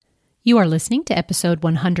You are listening to episode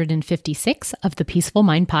 156 of the Peaceful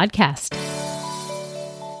Mind Podcast.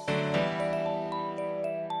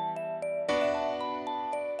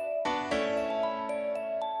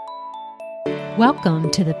 Welcome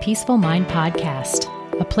to the Peaceful Mind Podcast,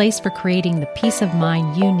 a place for creating the peace of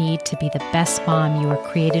mind you need to be the best mom you are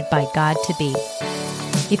created by God to be.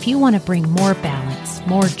 If you want to bring more balance,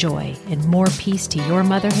 more joy, and more peace to your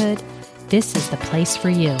motherhood, this is the place for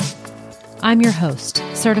you. I'm your host,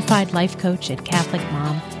 certified life coach and Catholic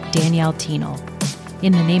mom, Danielle Thienel.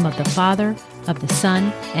 In the name of the Father, of the Son,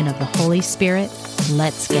 and of the Holy Spirit,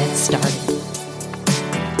 let's get started.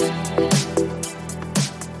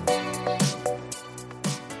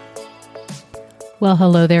 Well,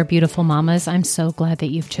 hello there, beautiful mamas. I'm so glad that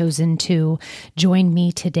you've chosen to join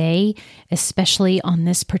me today, especially on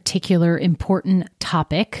this particular important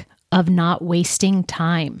topic of not wasting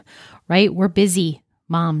time, right? We're busy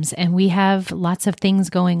moms, and we have lots of things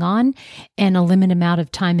going on and a limited amount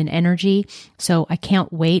of time and energy. So I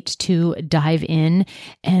can't wait to dive in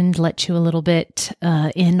and let you a little bit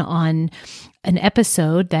in on an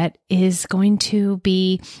episode that is going to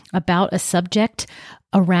be about a subject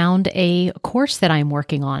around a course that I'm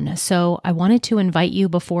working on. So I wanted to invite you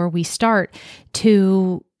before we start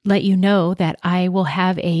to let you know that I will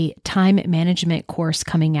have a time management course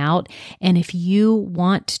coming out. And if you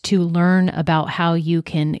want to learn about how you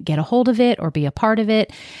can get a hold of it or be a part of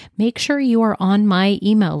it, make sure you are on my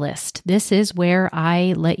email list. This is where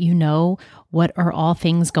I let you know what are all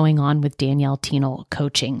things going on with Danielle Thienel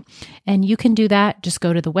Coaching. And you can do that. Just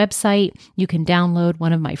go to the website. You can download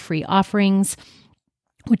one of my free offerings,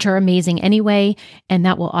 which are amazing anyway, and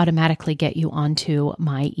that will automatically get you onto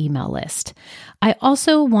my email list. I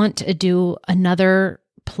also want to do another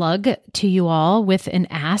plug to you all with an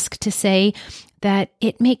ask to say that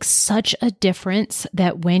it makes such a difference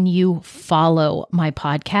that when you follow my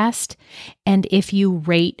podcast and if you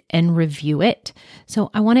rate and review it.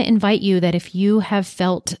 So I want to invite you that if you have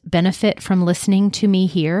felt benefit from listening to me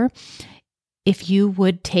here, if you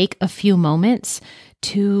would take a few moments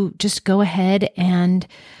to just go ahead and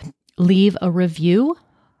leave a review,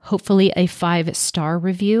 hopefully a 5-star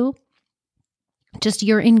review. Just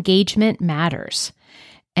your engagement matters,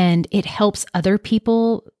 and it helps other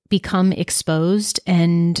people become exposed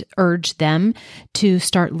and urge them to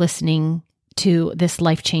start listening to this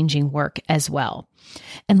life-changing work as well.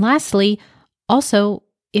 And lastly, also,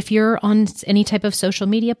 if you're on any type of social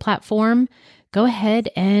media platform, go ahead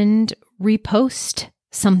and repost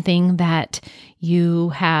something that you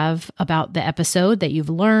have about the episode that you've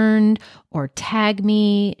learned, or tag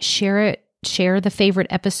me, share the favorite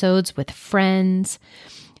episodes with friends,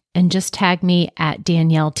 and just tag me at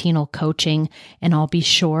Danielle Thienel Coaching, and I'll be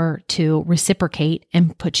sure to reciprocate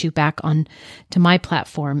and put you back on to my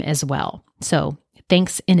platform as well. So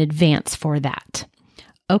thanks in advance for that.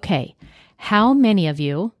 Okay, how many of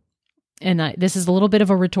you, and this is a little bit of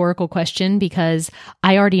a rhetorical question because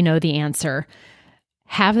I already know the answer,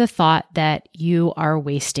 have the thought that you are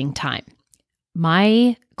wasting time?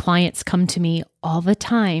 My clients come to me all the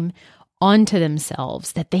time onto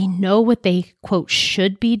themselves that they know what they, quote,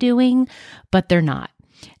 should be doing, but they're not.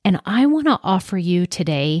 And I want to offer you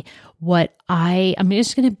today what I'm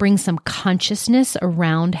just going to bring some consciousness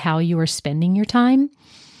around how you are spending your time.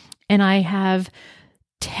 And I have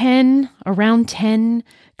around 10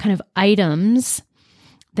 kind of items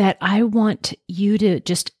that I want you to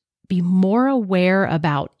just be more aware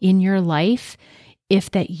about in your life if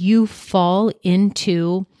that you fall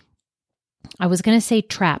into, I was going to say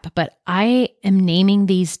trap, but I am naming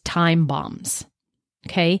these time bombs.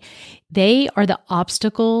 Okay. They are the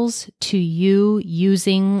obstacles to you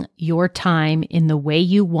using your time in the way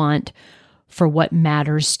you want for what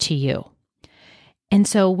matters to you. And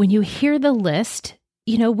so when you hear the list,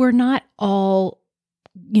 we're not all,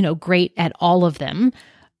 great at all of them,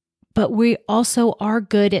 but we also are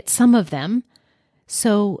good at some of them.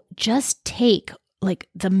 So just take like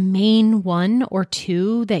the main one or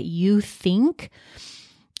two that you think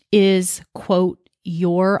is, quote,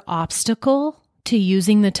 your obstacle to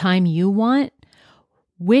using the time you want.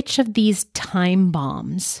 Which of these time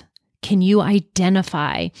bombs can you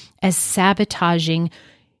identify as sabotaging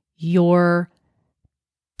your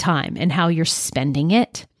time and how you're spending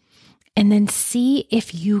it? And then see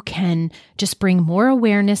if you can just bring more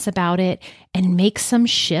awareness about it and make some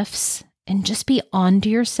shifts and just be on to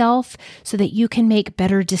yourself so that you can make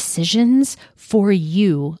better decisions for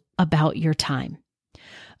you about your time.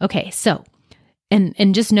 Okay, so,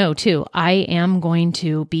 and just know too, I am going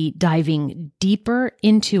to be diving deeper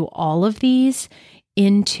into all of these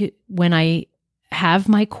into when I have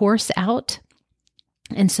my course out.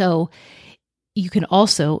 And so you can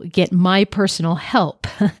also get my personal help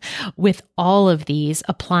with all of these,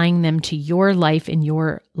 applying them to your life and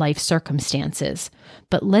your life circumstances.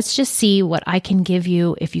 But let's just see what I can give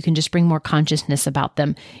you if you can just bring more consciousness about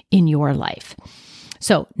them in your life.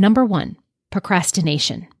 So, number one,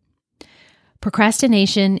 procrastination.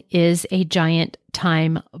 Procrastination is a giant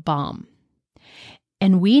time bomb.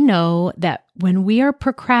 And we know that when we are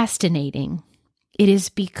procrastinating, it is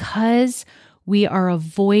because we are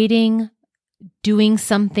avoiding doing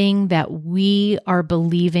something that we are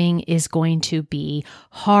believing is going to be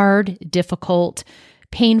hard, difficult,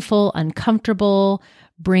 painful, uncomfortable,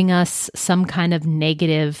 bring us some kind of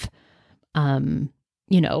negative,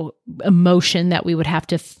 emotion that we would have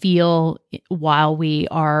to feel while we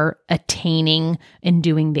are attaining and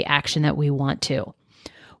doing the action that we want to.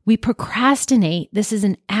 We procrastinate. This is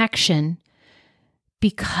an action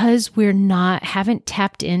because haven't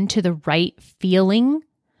tapped into the right feeling.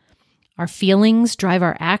 Our feelings drive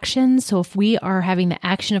our actions. So if we are having the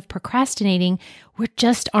action of procrastinating, we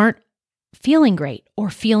just aren't feeling great or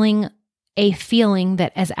feeling a feeling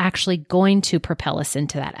that is actually going to propel us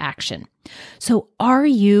into that action. So are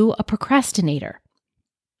you a procrastinator?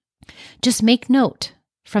 Just make note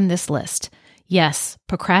from this list. Yes,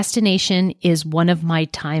 procrastination is one of my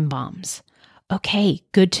time bombs. Okay,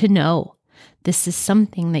 good to know. This is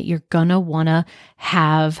something that you're going to want to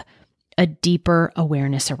have a deeper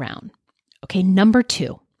awareness around. Okay, number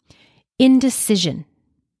two, indecision.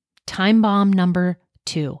 Time bomb number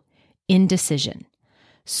two, indecision.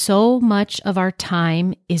 So much of our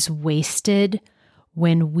time is wasted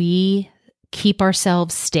when we keep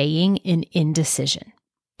ourselves staying in indecision.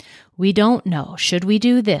 We don't know, should we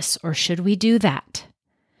do this or should we do that?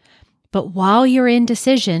 But while you're in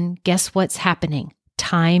indecision, guess what's happening?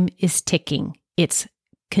 Time is ticking. It's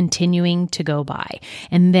continuing to go by.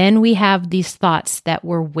 And then we have these thoughts that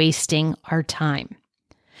we're wasting our time.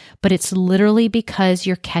 But it's literally because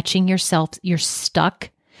you're catching yourself, you're stuck,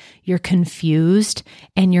 you're confused,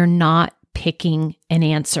 and you're not picking an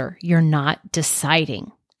answer. You're not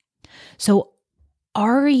deciding. So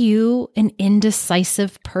are you an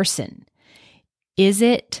indecisive person? Is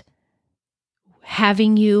it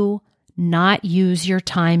having you not use your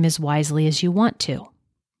time as wisely as you want to?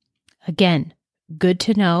 Again, good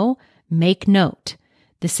to know, make note.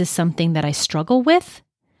 This is something that I struggle with,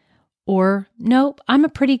 or no, I'm a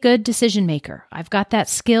pretty good decision maker. I've got that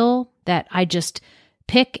skill that I just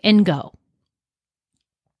pick and go.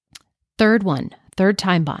 Third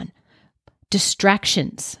time bomb,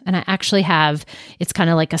 distractions. And I actually have, it's kind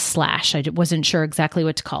of like a slash. I wasn't sure exactly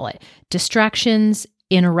what to call it. Distractions,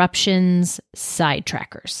 interruptions,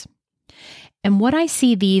 sidetrackers. And what I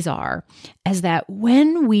see these are is that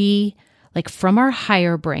when we, like from our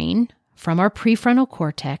higher brain, from our prefrontal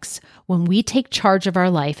cortex, when we take charge of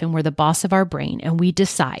our life and we're the boss of our brain and we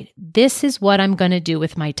decide, this is what I'm going to do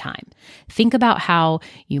with my time. Think about how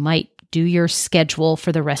you might do your schedule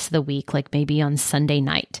for the rest of the week, like maybe on Sunday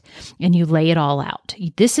night, and you lay it all out.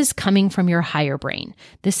 This is coming from your higher brain.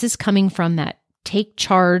 This is coming from that take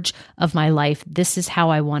charge of my life. This is how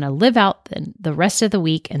I want to live out the rest of the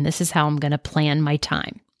week, and this is how I'm going to plan my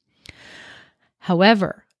time.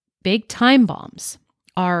 However, big time bombs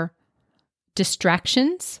are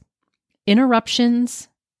distractions, interruptions,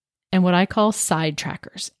 and what I call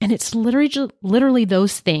sidetrackers. And it's literally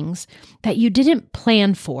those things that you didn't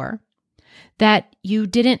plan for, that you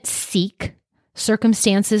didn't seek,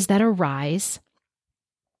 circumstances that arise.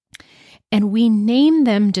 And we name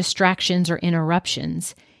them distractions or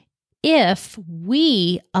interruptions if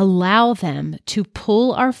we allow them to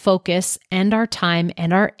pull our focus and our time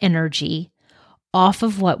and our energy off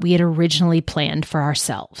of what we had originally planned for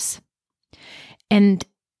ourselves. And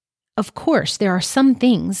of course, there are some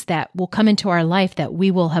things that will come into our life that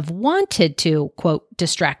we will have wanted to, quote,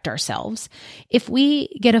 distract ourselves. If we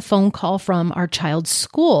get a phone call from our child's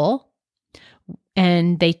school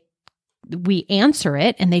and we answer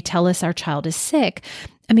it and they tell us our child is sick,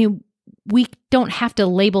 I mean, we don't have to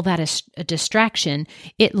label that as a distraction.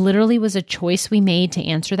 It literally was a choice we made to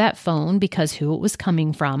answer that phone because who it was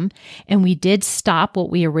coming from. And we did stop what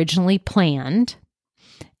we originally planned.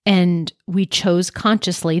 And we chose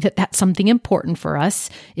consciously that that's something important for us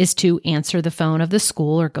is to answer the phone of the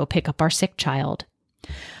school or go pick up our sick child.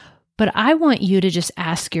 But I want you to just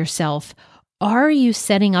ask yourself, are you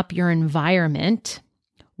setting up your environment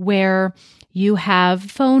where you have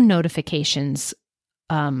phone notifications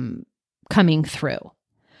coming through?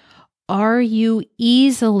 Are you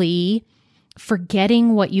easily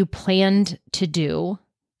forgetting what you planned to do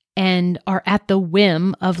and are at the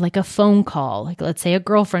whim of like a phone call? Like let's say a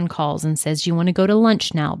girlfriend calls and says, you want to go to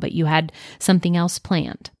lunch now, but you had something else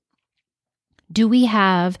planned. Do we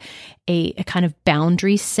have a kind of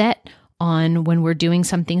boundary set on when we're doing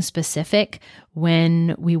something specific,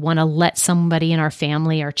 when we want to let somebody in our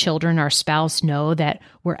family, our children, our spouse know that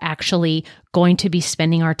we're actually going to be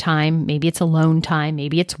spending our time, maybe it's alone time,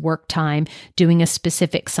 maybe it's work time, doing a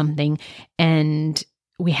specific something, and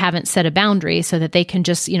we haven't set a boundary so that they can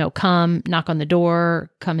just, come knock on the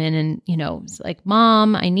door, come in and, it's like,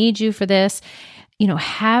 Mom, I need you for this.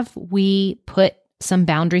 Have we put some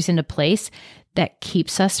boundaries into place that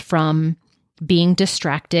keeps us from being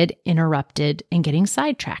distracted, interrupted, and getting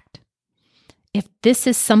sidetracked? If this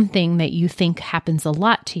is something that you think happens a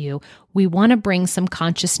lot to you, we want to bring some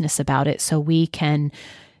consciousness about it so we can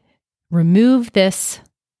remove this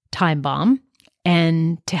time bomb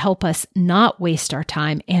and to help us not waste our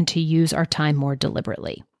time and to use our time more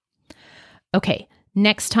deliberately. Okay,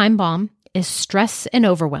 next time bomb is stress and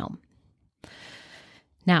overwhelm.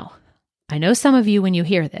 Now, I know some of you, when you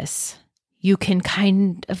hear this, you can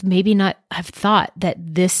kind of maybe not have thought that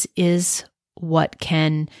this is what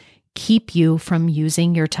can keep you from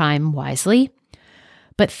using your time wisely,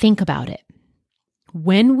 but think about it.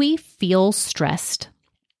 When we feel stressed,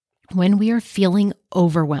 when we are feeling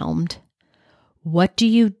overwhelmed, what do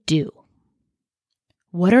you do?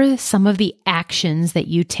 What are some of the actions that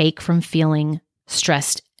you take from feeling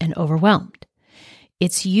stressed and overwhelmed?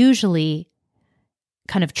 It's usually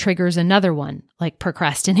kind of triggers another one, like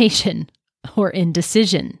procrastination or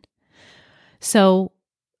indecision. So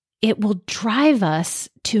it will drive us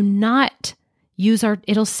to not use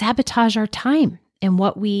it'll sabotage our time and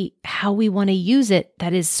how we want to use it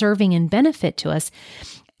that is serving and benefit to us.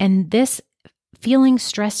 And this feeling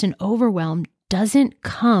stressed and overwhelmed doesn't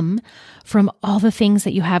come from all the things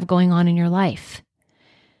that you have going on in your life.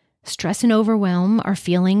 Stress and overwhelm are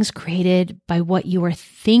feelings created by what you are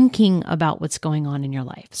thinking about what's going on in your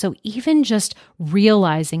life. So even just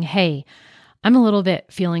realizing, hey, I'm a little bit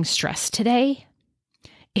feeling stressed today.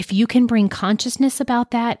 If you can bring consciousness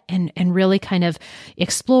about that and really kind of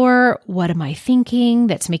explore, what am I thinking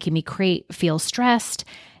that's making me feel stressed?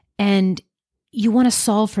 And you want to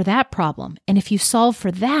solve for that problem. And if you solve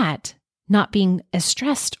for that, not being as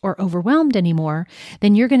stressed or overwhelmed anymore,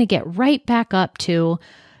 then you're going to get right back up to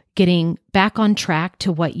getting back on track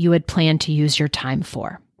to what you had planned to use your time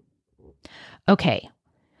for. Okay.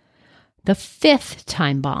 The fifth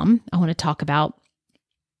time bomb I want to talk about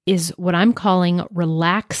is what I'm calling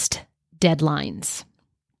relaxed deadlines.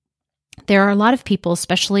 There are a lot of people,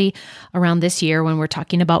 especially around this year when we're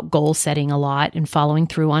talking about goal setting a lot and following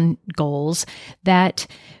through on goals, that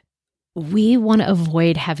we want to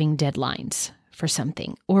avoid having deadlines for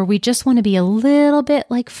something, or we just want to be a little bit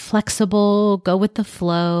like flexible, go with the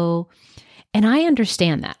flow. And I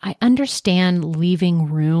understand that. I understand leaving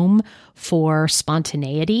room for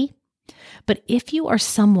spontaneity. But if you are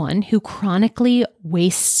someone who chronically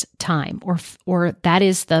wastes time, or that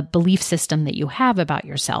is the belief system that you have about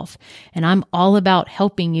yourself, and I'm all about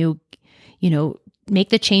helping you, make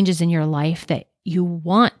the changes in your life that you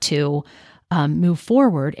want to move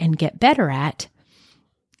forward and get better at,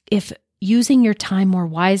 if using your time more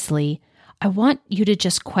wisely, I want you to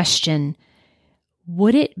just question,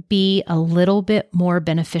 would it be a little bit more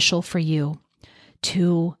beneficial for you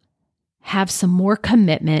to have some more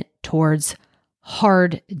commitment towards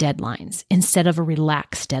hard deadlines instead of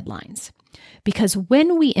relaxed deadlines? Because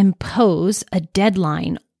when we impose a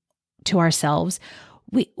deadline to ourselves,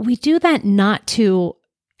 we do that not to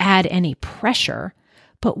add any pressure,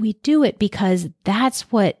 but we do it because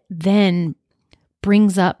that's what then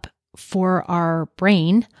brings up for our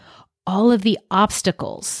brain all of the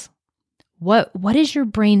obstacles. What does your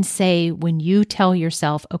brain say when you tell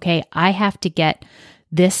yourself, okay, I have to get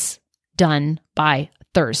this done by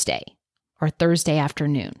Thursday or Thursday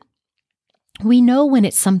afternoon? We know when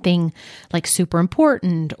it's something like super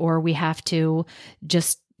important, or we have to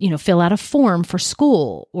just, fill out a form for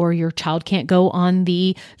school, or your child can't go on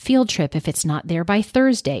the field trip if it's not there by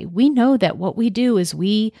Thursday. We know that what we do is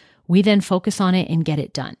we then focus on it and get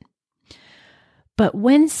it done. But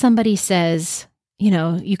when somebody says,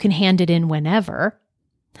 you can hand it in whenever,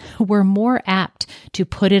 we're more apt to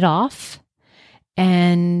put it off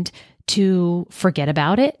and to forget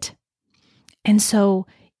about it. And so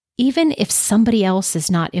even if somebody else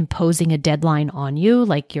is not imposing a deadline on you,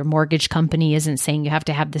 like your mortgage company isn't saying you have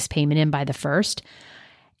to have this payment in by the 1st,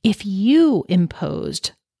 if you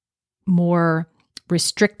imposed more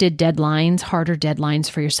restricted deadlines, harder deadlines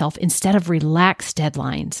for yourself instead of relaxed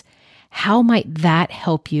deadlines, how might that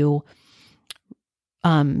help you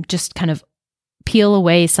just kind of peel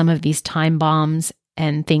away some of these time bombs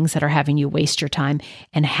and things that are having you waste your time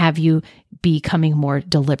and have you becoming more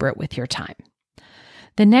deliberate with your time?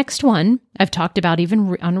 The next one I've talked about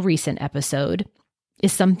even on a recent episode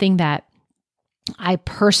is something that I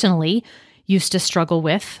personally used to struggle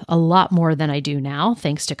with a lot more than I do now,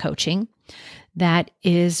 thanks to coaching. That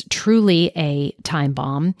is truly a time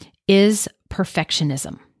bomb, is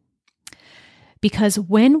perfectionism. Because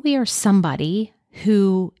when we are somebody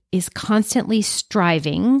who is constantly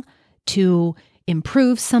striving to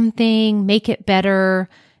improve something, make it better,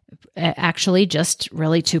 actually just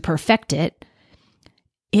really to perfect it,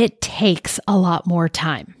 it takes a lot more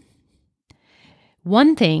time.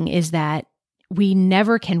 One thing is that we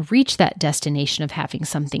never can reach that destination of having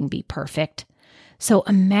something be perfect. So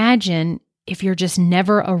imagine if you're just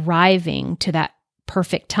never arriving to that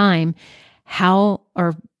perfect time,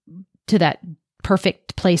 or to that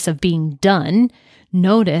perfect place of being done,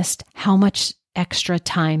 noticed how much extra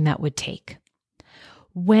time that would take.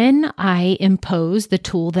 When I impose the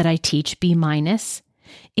tool that I teach, B-,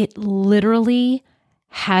 it literally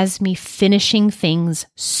has me finishing things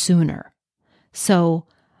sooner. So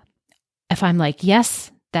if I'm like,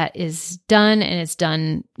 yes, that is done and it's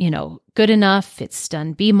done, good enough, it's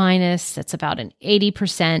done B-, that's about an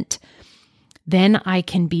 80%, then I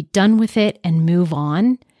can be done with it and move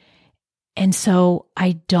on. And so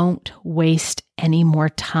I don't waste any more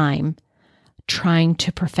time trying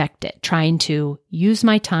to perfect it, trying to use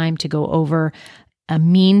my time to go over a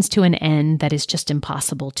means to an end that is just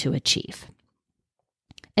impossible to achieve.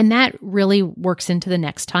 And that really works into the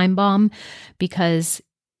next time bomb, because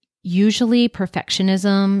usually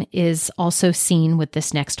perfectionism is also seen with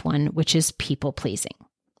this next one, which is people pleasing.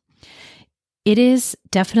 It is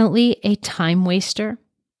definitely a time waster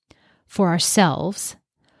for ourselves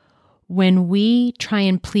when we try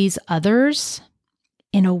and please others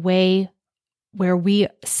in a way where we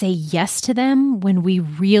say yes to them when we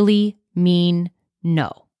really mean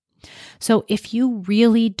no. So if you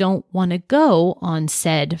really don't want to go on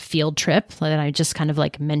said field trip that I just kind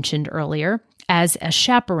of mentioned earlier as a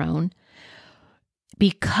chaperone,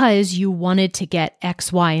 because you wanted to get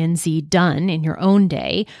X, Y, and Z done in your own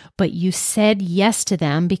day, but you said yes to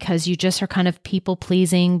them because you just are kind of people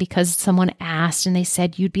pleasing because someone asked and they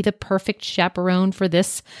said you'd be the perfect chaperone for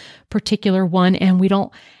this particular one and we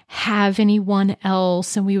don't have anyone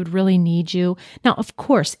else and we would really need you. Now, of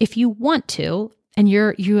course, if you want to and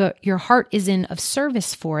your heart is in of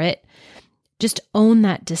service for it, just own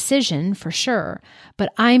that decision for sure.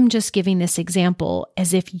 But I'm just giving this example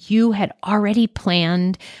as if you had already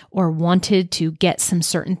planned or wanted to get some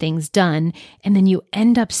certain things done, and then you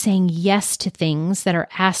end up saying yes to things that are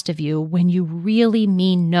asked of you when you really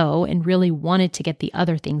mean no and really wanted to get the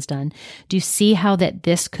other things done. Do you see how that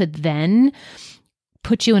this could then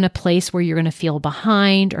put you in a place where you're going to feel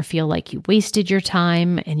behind or feel like you wasted your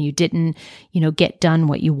time and you didn't, get done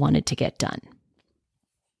what you wanted to get done?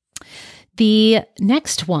 The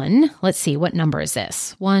next one, let's see, what number is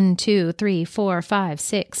this? 1, 2, 3, 4, 5,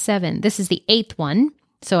 6, 7. This is the 8th one.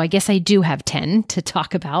 So I guess I do have 10 to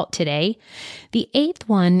talk about today. The 8th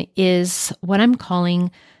one is what I'm calling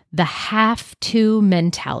the have to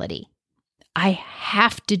mentality. I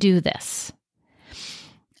have to do this.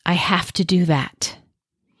 I have to do that.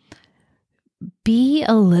 Be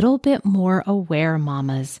a little bit more aware,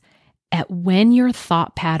 mamas, at when your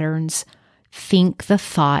thought patterns think the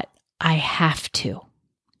thought, I have to.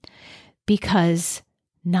 Because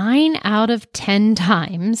 9 out of 10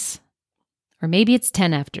 times, or maybe it's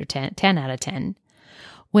 10 out of 10,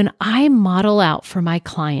 when I model out for my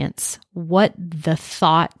clients what the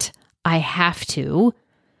thought I have to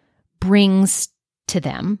brings to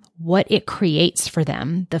them, what it creates for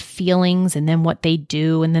them, the feelings, and then what they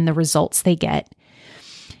do, and then the results they get,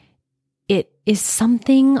 it is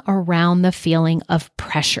something around the feeling of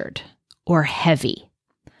pressured or heavy.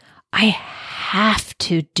 I have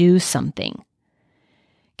to do something.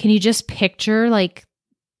 Can you just picture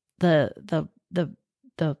the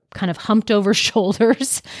kind of humped over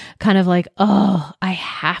shoulders, kind of oh, I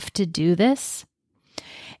have to do this?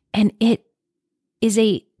 And it is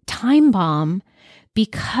a time bomb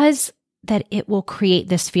because that it will create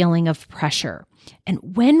this feeling of pressure. And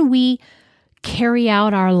when we carry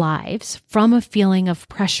out our lives from a feeling of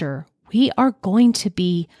pressure, we are going to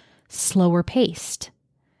be slower paced.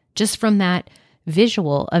 Just from that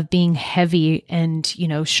visual of being heavy and,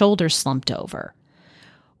 shoulders slumped over.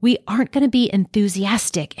 We aren't going to be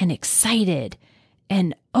enthusiastic and excited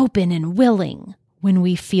and open and willing when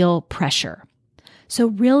we feel pressure. So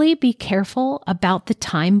really be careful about the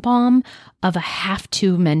time bomb of a have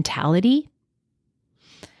to mentality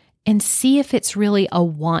and see if it's really a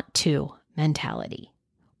want to mentality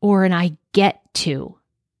or an I get to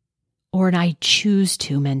or an I choose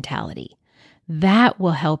to mentality. That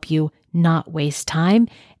will help you not waste time,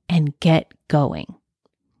 and get going.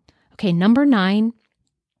 Okay, number 9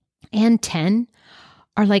 and 10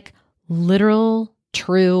 are like literal,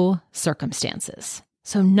 true circumstances.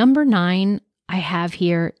 So number 9 I have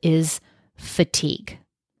here is fatigue.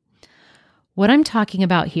 What I'm talking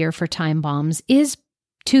about here for time bombs is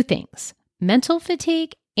 2 things: mental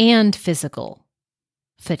fatigue and physical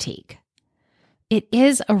fatigue. It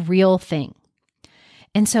is a real thing.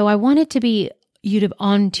 And so I want it to be you to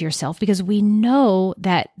on to yourself, because we know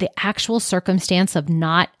that the actual circumstance of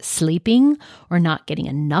not sleeping or not getting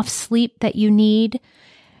enough sleep that you need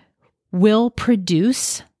will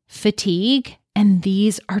produce fatigue, and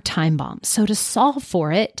these are time bombs. So to solve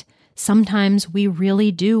for it, sometimes we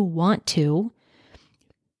really do want to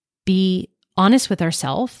be honest with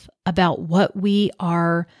ourselves about what we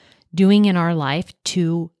are doing in our life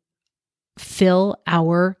to fill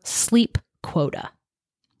our sleep quota.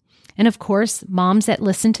 And of course, moms that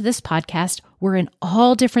listen to this podcast, we're in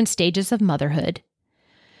all different stages of motherhood,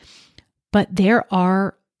 but there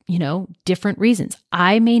are, different reasons.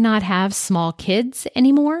 I may not have small kids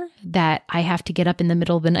anymore that I have to get up in the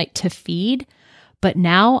middle of the night to feed, but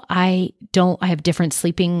now I have different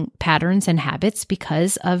sleeping patterns and habits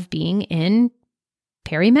because of being in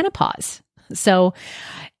perimenopause. So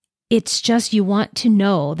it's just, you want to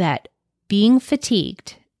know that being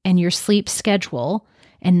fatigued and your sleep schedule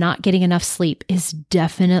and not getting enough sleep is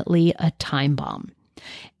definitely a time bomb.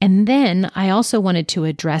 And then I also wanted to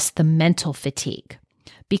address the mental fatigue,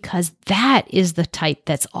 because that is the type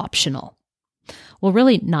that's optional. Well,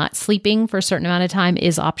 really, not sleeping for a certain amount of time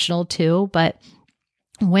is optional too, but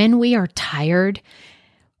when we are tired,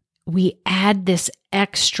 we add this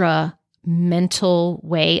extra mental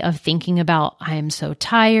way of thinking about, I am so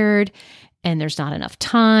tired and there's not enough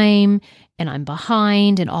time and I'm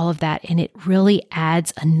behind and all of that. And it really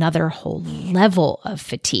adds another whole level of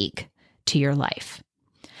fatigue to your life.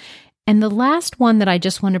 And the last one that I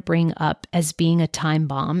just want to bring up as being a time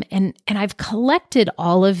bomb, and I've collected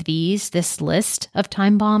all of this list of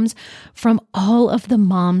time bombs from all of the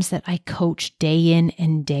moms that I coach day in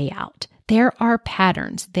and day out. There are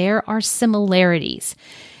patterns, there are similarities.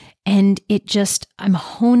 And I'm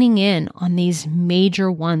honing in on these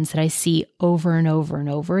major ones that I see over and over and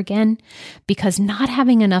over again, because not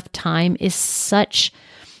having enough time is such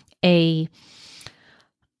a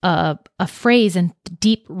phrase and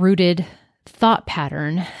deep-rooted thought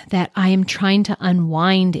pattern that I am trying to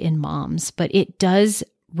unwind in moms, but it does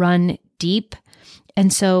run deep.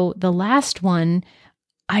 And so the last one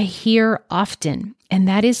I hear often, and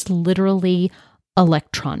that is literally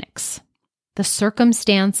electronics. The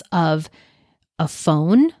circumstance of a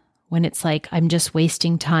phone, when it's like I'm just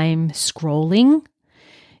wasting time scrolling.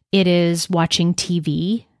 It is watching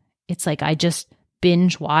TV. It's like I just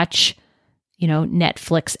binge watch,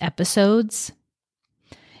 Netflix episodes.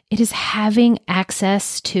 It is having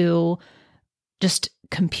access to just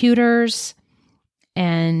computers,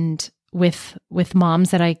 and with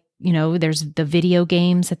moms that there's the video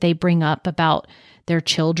games that they bring up about their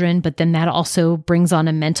children, but then that also brings on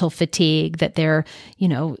a mental fatigue that they're,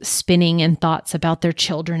 spinning in thoughts about their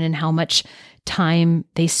children and how much time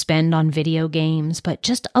they spend on video games. But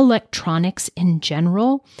just electronics in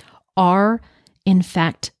general are, in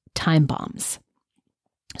fact, time bombs.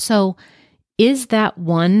 So is that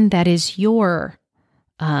one that is your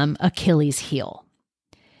Achilles heel?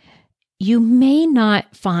 You may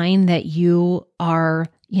not find that you are,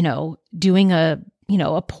 doing a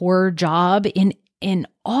poor job in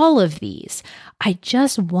all of these. I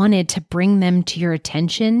just wanted to bring them to your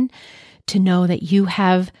attention to know that you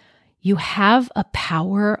have a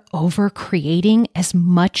power over creating as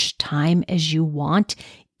much time as you want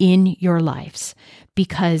in your lives.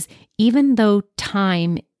 Because even though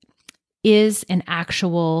time is an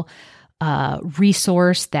actual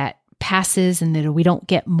resource that passes and that we don't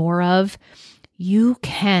get more of, you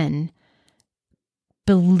can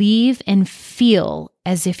believe and feel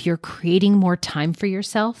as if you're creating more time for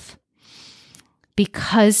yourself,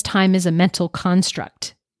 because time is a mental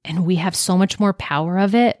construct and we have so much more power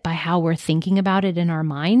of it by how we're thinking about it in our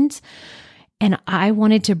minds. And I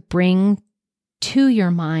wanted to bring to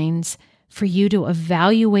your minds for you to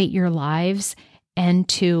evaluate your lives and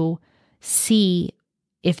to see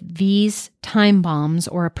if these time bombs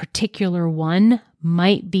or a particular one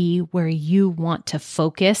might be where you want to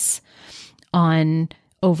focus on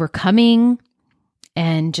overcoming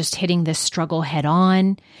and just hitting this struggle head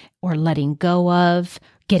on, or letting go of,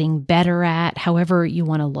 getting better at, however you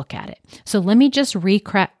want to look at it. So let me just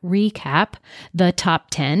recap the top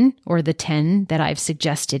 10, or the 10 that I've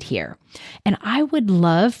suggested here. And I would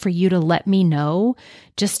love for you to let me know,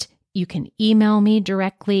 you can email me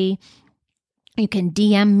directly, You can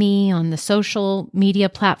DM me on the social media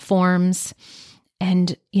platforms.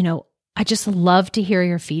 And, I just love to hear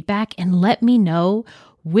your feedback, and let me know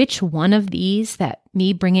which one of these that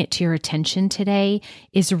me bring it to your attention today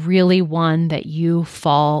is really one that you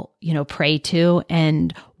fall, prey to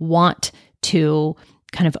and want to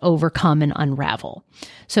kind of overcome and unravel.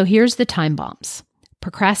 So here's the time bombs: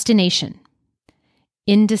 procrastination,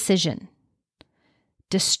 indecision,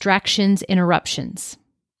 distractions, interruptions,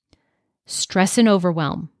 stress and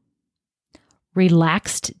overwhelm,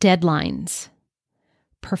 relaxed deadlines,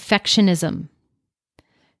 perfectionism,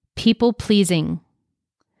 people-pleasing,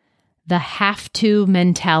 the have-to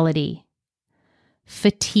mentality,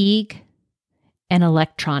 fatigue, and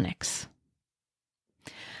electronics.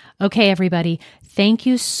 Okay, everybody, thank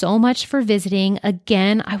you so much for visiting.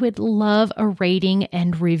 Again, I would love a rating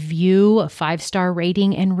and review, a 5-star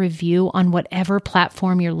rating and review on whatever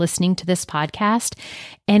platform you're listening to this podcast.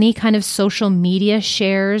 Any kind of social media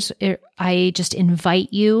shares, I just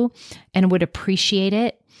invite you and would appreciate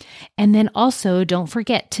it. And then also don't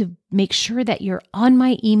forget to make sure that you're on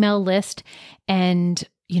my email list and,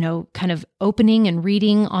 kind of opening and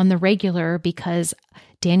reading on the regular, because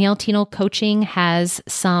Danielle Thienel Coaching has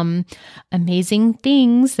some amazing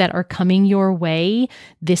things that are coming your way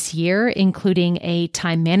this year, including a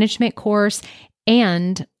time management course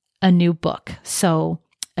and a new book. So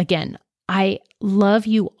again, I love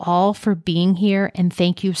you all for being here, and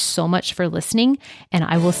thank you so much for listening, and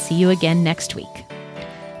I will see you again next week.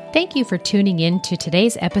 Thank you for tuning in to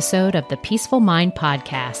today's episode of the Peaceful Mind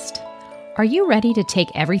Podcast. Are you ready to take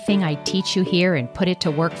everything I teach you here and put it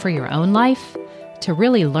to work for your own life? To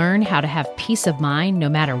really learn how to have peace of mind no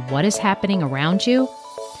matter what is happening around you?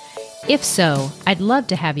 If so, I'd love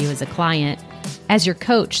to have you as a client. As your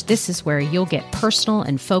coach, this is where you'll get personal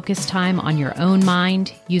and focused time on your own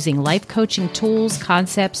mind using life coaching tools,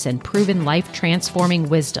 concepts, and proven life-transforming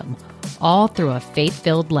wisdom, all through a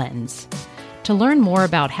faith-filled lens. To learn more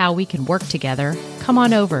about how we can work together, come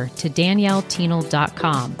on over to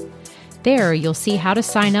DanielleThienel.com. There, you'll see how to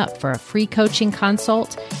sign up for a free coaching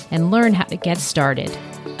consult and learn how to get started.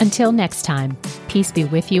 Until next time, peace be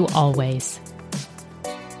with you always.